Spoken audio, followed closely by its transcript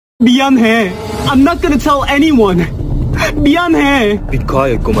미안해. I'm not gonna tell anyone. 미안해. Be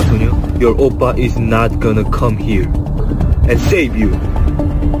quiet, 꼬마 소녀. Your oppa is not gonna come here and save you.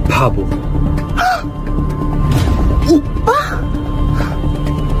 바보. 오빠?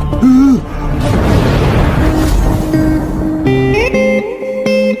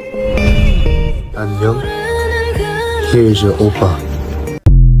 안녕. Here's your oppa.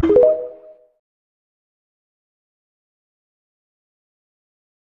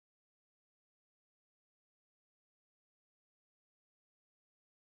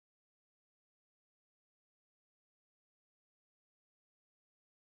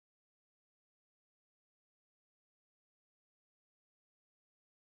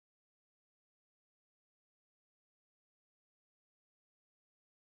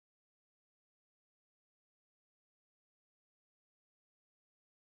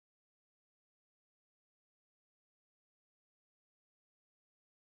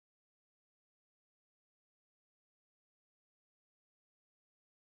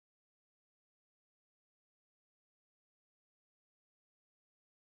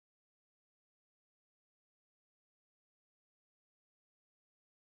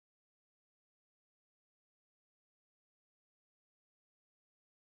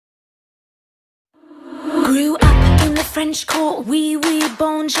 Grew up in the French court, wee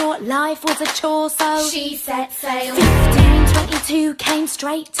bonjour, life was a chore, so she set sail. 1522 came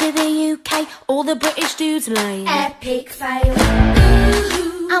straight to the UK, all the British dudes lame. Epic fail.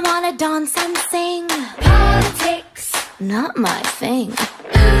 I wanna dance and sing. Politics, not my thing.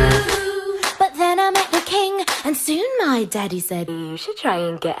 But then I met the king, and soon my daddy said, you should try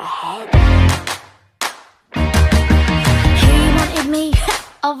and get ahead. He wanted me,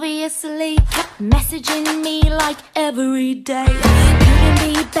 obviously, kept messaging me like every day. Couldn't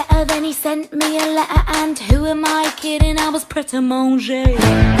be better than he sent me a letter, and who am I kidding, I was prêt à manger.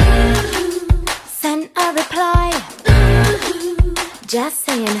 Sent a reply, just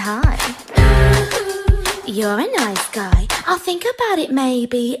saying hi. You're a nice guy, I'll think about it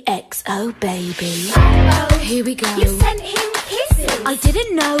maybe. XO baby. Here we go. You sent him kisses. I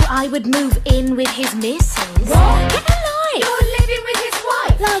didn't know I would move in with his missus. What? Get a life. You're living with his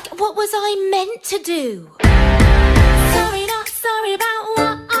wife. Like, what was I meant to do? Sorry, not sorry about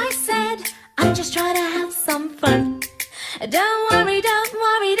what I said. I'm just trying to have some fun. Don't worry, don't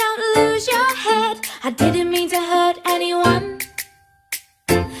lose your head. I didn't mean to hurt anyone.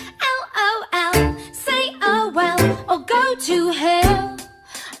 LOL, say oh well, or go to hell.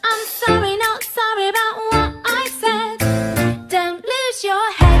 I'm sorry, not sorry about what I said. Don't lose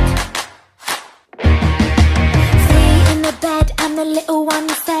your head. 3 in the bed and the little one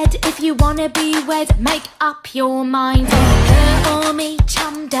said, if you wanna be wed, make up your mind. Her or me,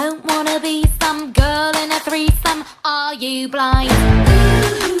 chum, don't wanna be some girl in a threesome. Are you blind?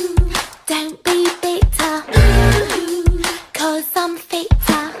 Don't be bitter, cause I'm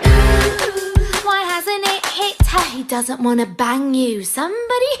fitter. Why hasn't it hit her? He doesn't wanna bang you,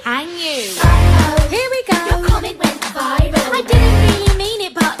 somebody hang you. Here we go. Your comment went viral. I didn't really mean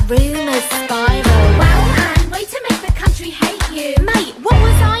it, but rumours spiral. Well, and way to make the country hate you. Mate, what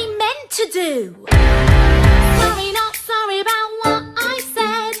was I meant to do? Sorry, not sorry about what I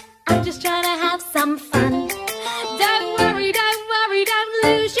said. I'm just trying to have some fun. Don't worry, don't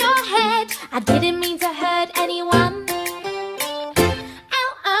lose your head. I didn't mean to hurt anyone.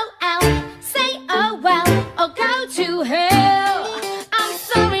 LOL, say oh well, or go to hell. I'm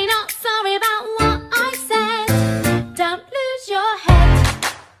sorry, not sorry about what I said. Don't lose your head.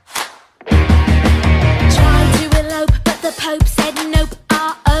 Tried to elope, but the Pope said nope.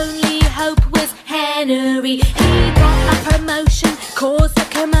 Our only hope was Henry. He got a promotion, caused a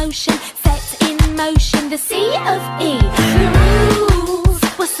commotion, set in motion the C of E. The rules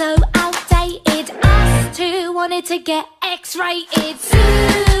were so outdated, us two wanted to get X-rated.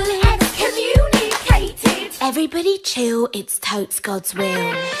 Soon excommunicated. Everybody chill, it's totes God's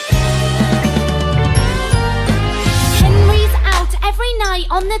will. Henry's out every night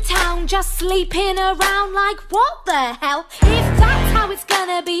on the town, just sleeping around like what the hell? If that's how it's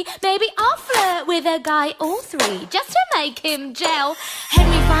gonna be, maybe I'll flirt with a guy or 3 just to make him gel.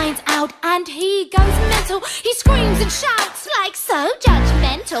 Henry finds out and he goes mental. He screams and shouts like so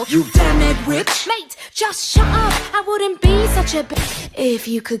judgmental. You damn it witch! Mate, just shut up. I wouldn't be such a bitch if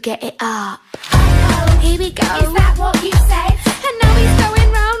you could get it up. Here we go. Is that what you said? And now he's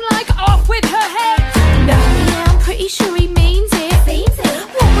going round like off with her head. No. Yeah, I'm pretty sure he means it. Seems it.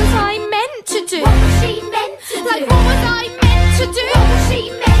 What was I meant to do? What was she meant to do? Like, what was I meant to do? What was she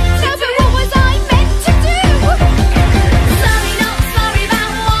meant to No, do? but what was I meant to do? Sorry, not sorry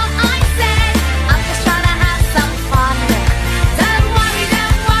about what I said. I'm just trying to have some fun. Don't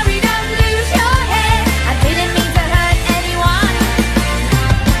worry,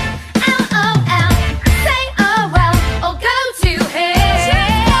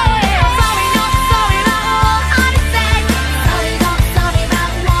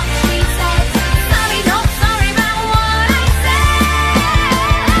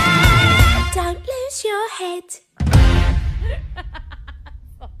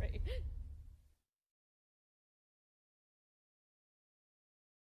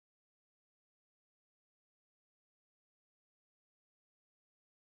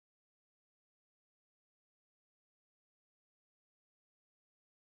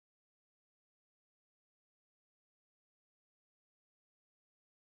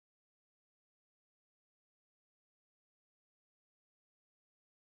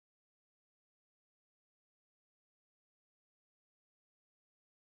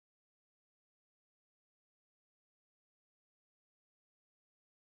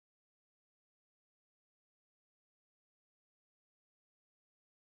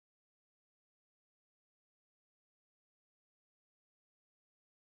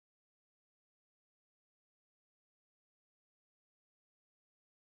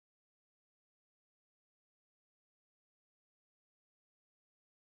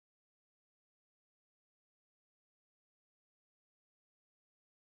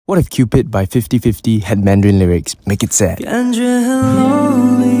 What if Cupid by 50/50 had Mandarin lyrics? Make it sad. 感觉很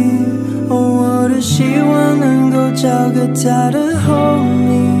lonely， 我的希望能够找个他的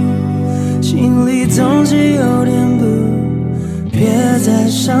homie， 心里总是有点不，别再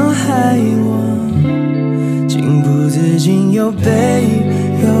伤害我，情不自禁又被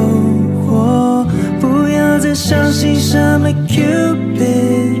诱惑，不要再相信什么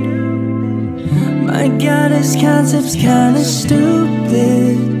Cupid。My God, this concept's kinda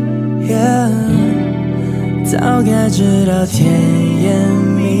stupid. Yeah, 早该知道甜言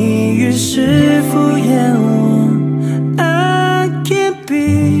蜜